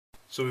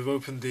So we've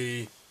opened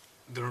the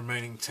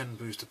remaining 10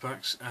 booster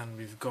packs, and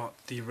we've got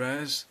the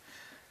rares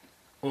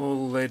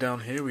all laid down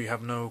here. We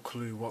have no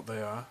clue what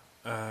they are,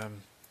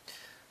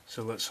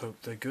 so let's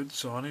hope they're good.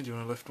 So Arnie, do you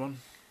want to lift one?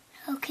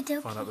 Okie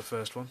dokie. Find out the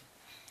first one.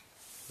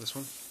 This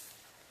one.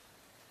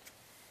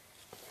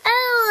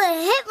 Oh, a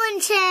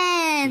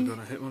Hitmonchan! We've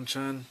got a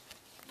Hitmonchan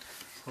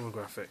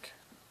holographic.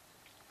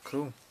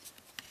 Cool.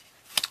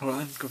 Alright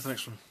then, go for the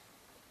next one.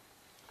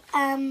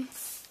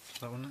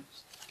 That one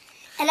next?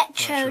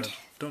 Electrode.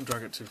 Don't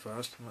drag it too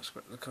fast, I might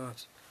scratch the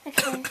cards.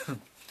 Okay.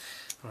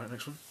 Alright,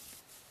 next one.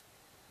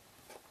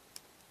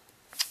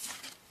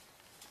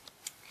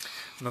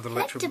 Another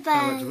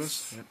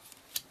Electabuzz. Yep.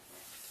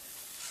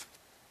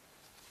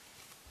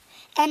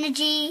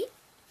 Energy,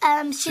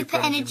 super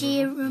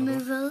energy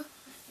removal.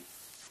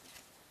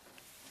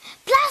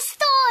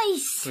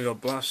 Blastoise! So we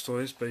got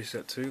Blastoise, base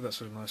set 2, that's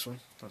a nice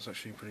one. That's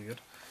actually pretty good.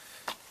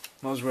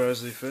 Not as rare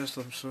as the first,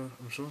 I'm sure.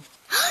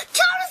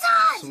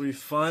 Charizard! So we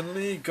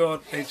finally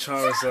got a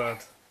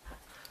Charizard.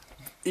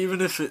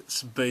 Even if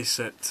it's base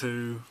set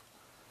 2,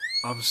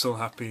 I'm still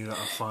happy that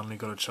I finally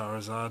got a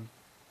Charizard.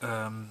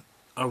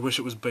 I wish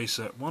it was base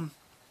set 1.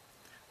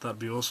 That'd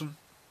be awesome.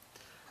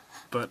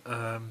 But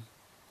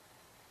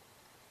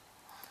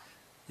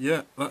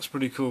yeah, that's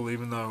pretty cool,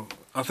 even though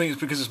I think it's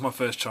because it's my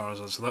first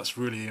Charizard, so that's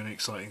really an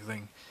exciting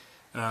thing.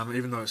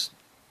 Even though it's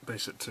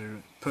base set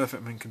 2,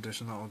 perfect mint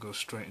condition, that will go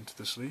straight into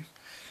the sleeve.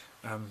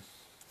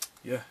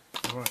 Yeah,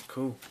 alright,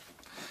 cool.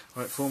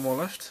 Right, 4 more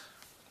left.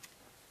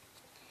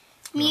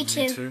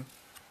 Mewtwo.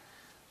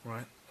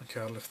 Right, okay,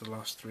 I'll lift the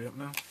last 3 up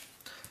now.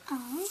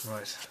 Oh.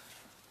 Right,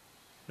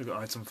 we've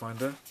got item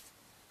finder.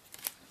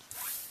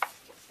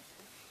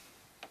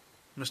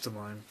 Mr.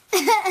 Mime.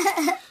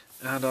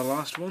 And our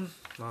last one,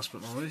 last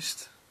but not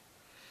least,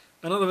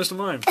 another Mr.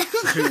 Mime.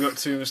 So we've got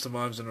 2 Mr.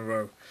 Mimes in a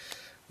row.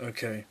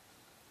 Okay,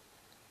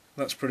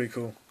 that's pretty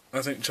cool.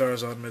 I think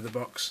Charizard made the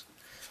box,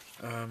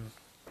 and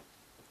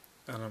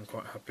I'm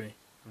quite happy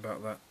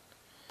about that.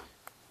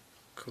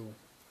 Cool.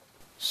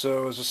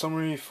 So as a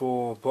summary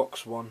for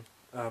box 1,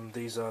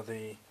 these are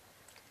the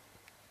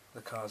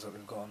cards that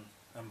we've got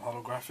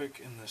holographic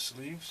in the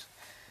sleeves.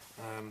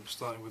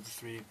 Starting with the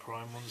 3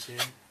 prime ones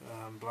here,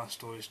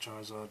 Blastoise,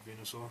 Charizard,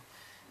 Venusaur,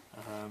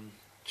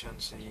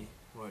 Chansey,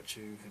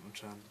 Raichu,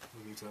 Hitmonchan,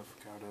 Wigglytuff,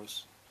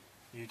 Gyarados,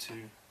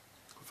 Mewtwo,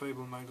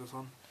 Fable,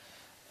 Magneton,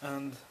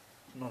 and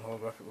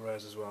non-holographic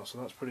rares as well, so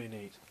that's pretty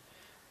neat.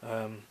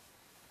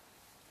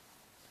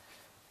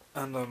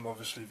 And I'm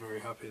obviously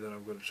very happy that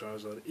I've got a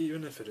Charizard,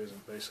 even if it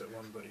isn't base set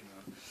 1, but you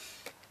know,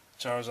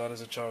 Charizard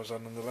is a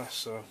Charizard nonetheless,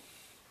 so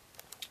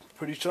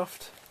pretty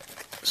chuffed.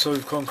 So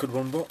we've conquered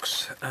 1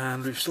 box,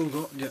 and we've still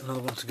got yet another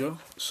one to go,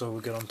 so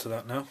we'll get on to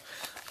that now.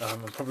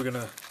 I'm probably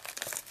going to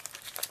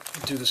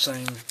do the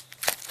same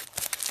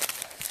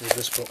with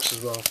this box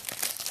as well.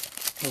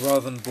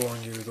 Rather than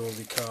boring you with all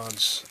the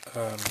cards,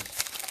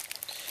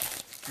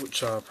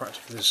 which are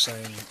practically the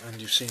same, and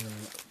you've seen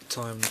them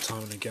time and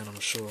time and again, I'm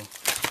sure.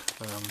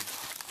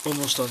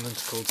 Almost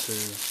identical to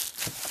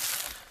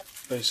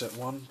base set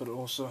 1, but it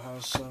also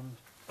has some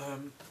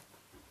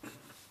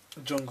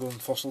jungle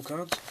and fossil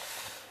cards.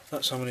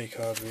 That's how many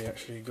cards we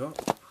actually got.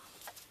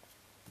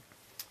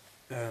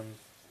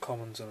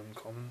 Commons and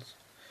uncommons.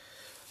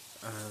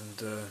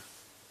 And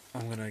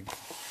I'm going to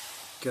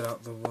get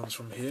out the ones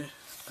from here,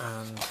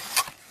 and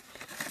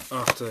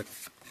after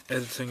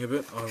editing a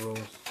bit I will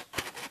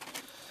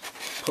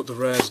put the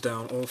rares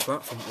down all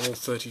flat from all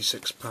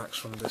 36 packs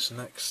from this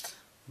next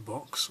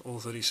box. All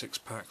 36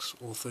 packs,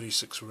 all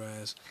 36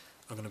 rares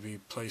are going to be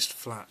placed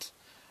flat,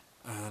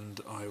 and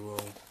I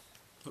will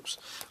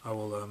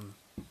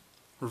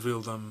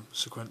reveal them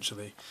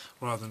sequentially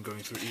rather than going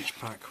through each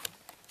pack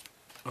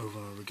over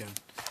and over again,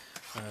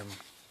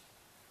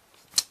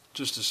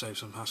 just to save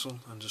some hassle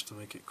and just to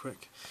make it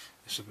quick.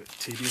 It's a bit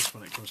tedious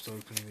when it comes to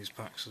opening these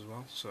packs as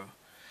well, so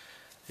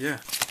yeah,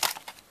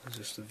 that's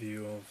just a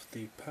view of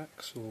the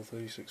packs, all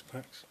 36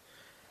 packs.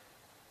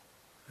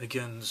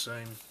 Again, the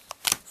same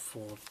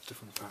 4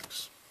 different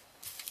packs.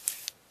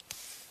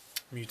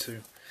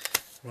 Mewtwo,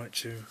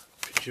 Raichu,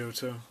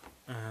 Pidgeotto,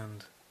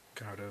 and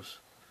Gyarados.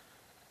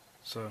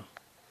 So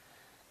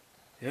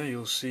yeah,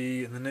 you'll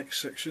see in the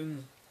next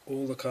section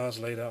all the cards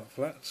laid out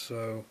flat,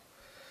 so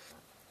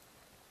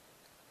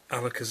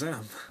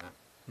alakazam,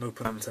 no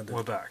pun intended.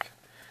 We're back.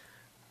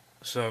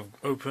 So I've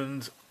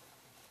opened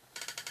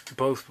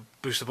both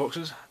booster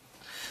boxes.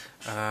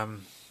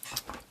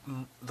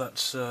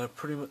 That's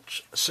pretty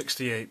much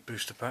 68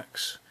 booster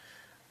packs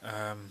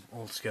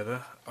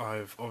altogether.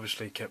 I've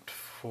obviously kept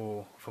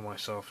 4 for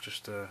myself,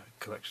 just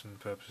collection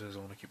purposes. I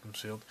want to keep them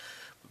sealed.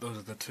 But those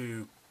are the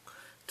 2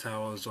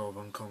 towers of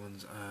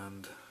uncommons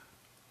and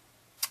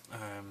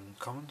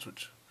commons,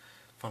 which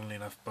funnily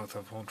enough both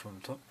have Haunter on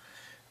the top.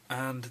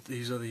 And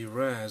these are the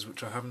rares,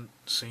 which I haven't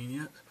seen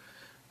yet,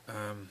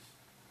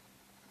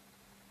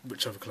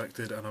 which I've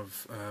collected, and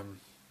I've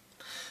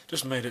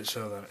just made it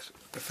so that it's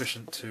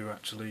efficient to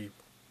actually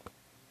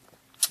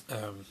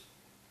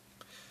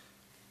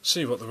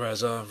see what the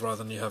rares are,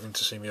 rather than you having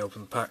to see me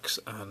open packs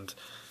and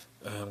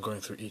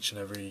going through each and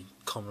every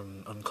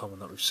common, uncommon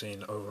that we've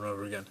seen over and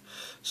over again.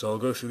 So I'll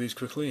go through these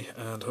quickly,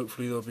 and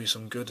hopefully there'll be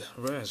some good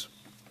rares.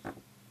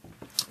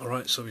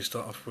 Alright, so we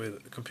start off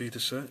with a computer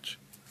search,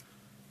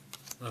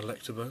 an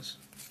Electabuzz,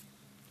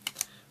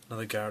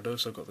 another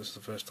Gyarados, I got this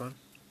the first time,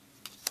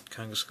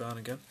 Kangaskhan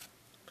again,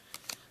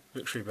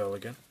 Victory Bell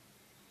again,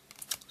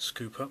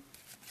 Scoop Up,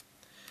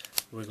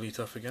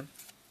 Wigglytuff again,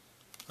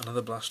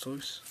 another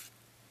Blastoise,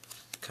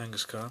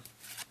 Kangaskhan,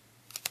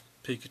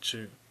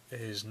 Pikachu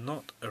is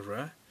not a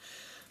rare,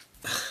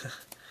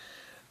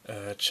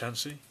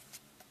 Chansey,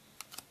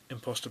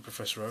 Imposter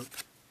Professor Oak,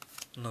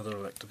 another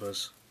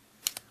Electabuzz,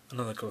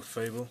 another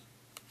Clefable,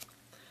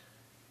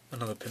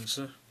 another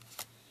Pinsir,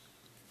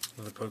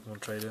 another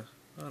Pokemon Trader,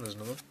 there's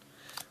another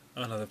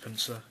one, another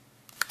Pinsir,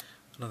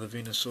 another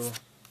Venusaur,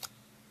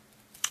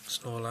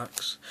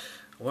 Snorlax,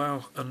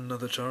 wow,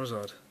 another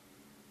Charizard.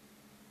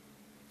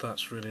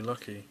 That's really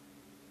lucky.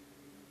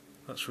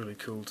 That's really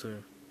cool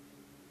too.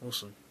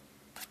 Awesome.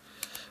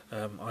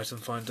 Item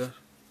Finder,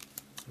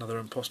 another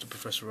Imposter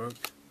Professor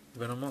Oak,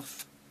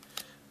 Venomoth,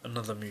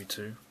 another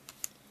Mewtwo,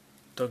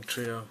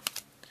 Dugtrio,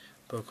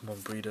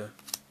 Pokemon Breeder,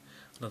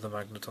 another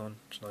Magneton,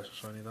 it's nice and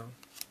shiny that one.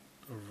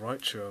 A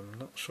Raichu, I'm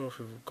not sure if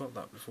we've got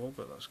that before,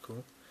 but that's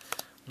cool.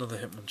 Another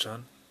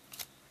Hitmonchan,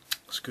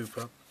 Scoop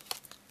Up,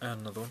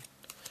 and another one.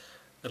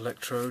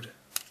 Electrode,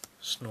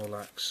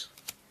 Snorlax,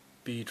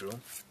 Beedrill,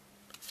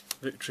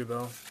 Victory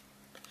Bell,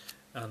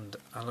 and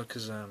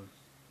Alakazam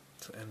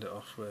to end it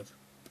off with.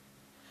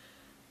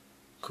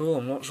 Cool,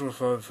 I'm not sure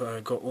if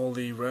I've got all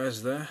the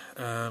rares there,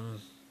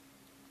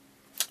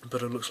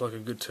 but it looks like a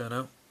good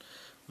turnout.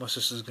 My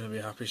sister's going to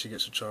be happy she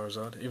gets a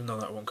Charizard, even though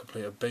that won't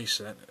complete a base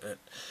set, it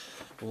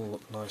will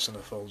look nice in a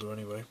folder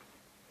anyway.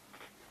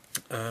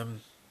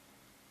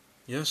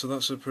 Yeah, so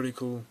that's a pretty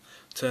cool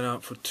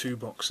turnout for 2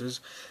 boxes,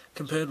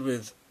 compared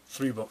with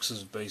 3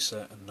 boxes of base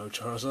set and no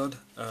Charizard.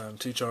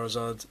 2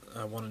 Charizard,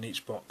 1 in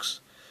each box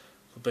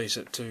for base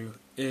set 2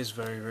 is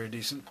very, very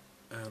decent,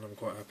 and I'm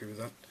quite happy with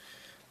that.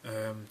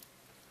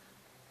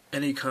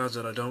 Any cards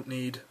that I don't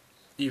need,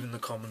 even the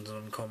commons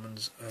and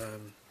uncommons,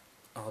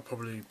 I'll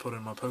probably put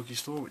in my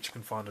PokeStore, which you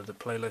can find at the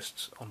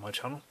playlists on my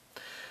channel.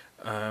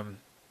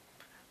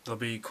 There'll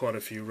be quite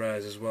a few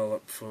rares as well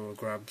up for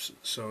grabs,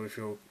 so if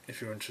you're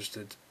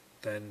interested,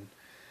 then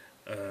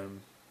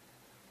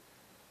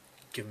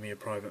give me a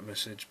private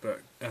message.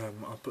 But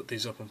I'll put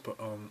these up and put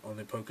on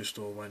the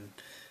PokeStore when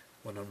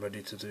I'm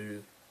ready to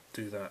do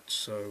that.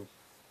 So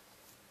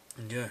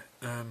yeah,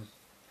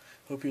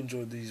 hope you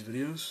enjoyed these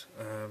videos.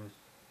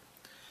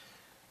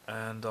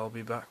 And I'll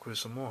be back with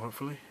some more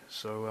hopefully,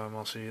 so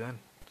I'll see you then.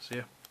 See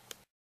ya.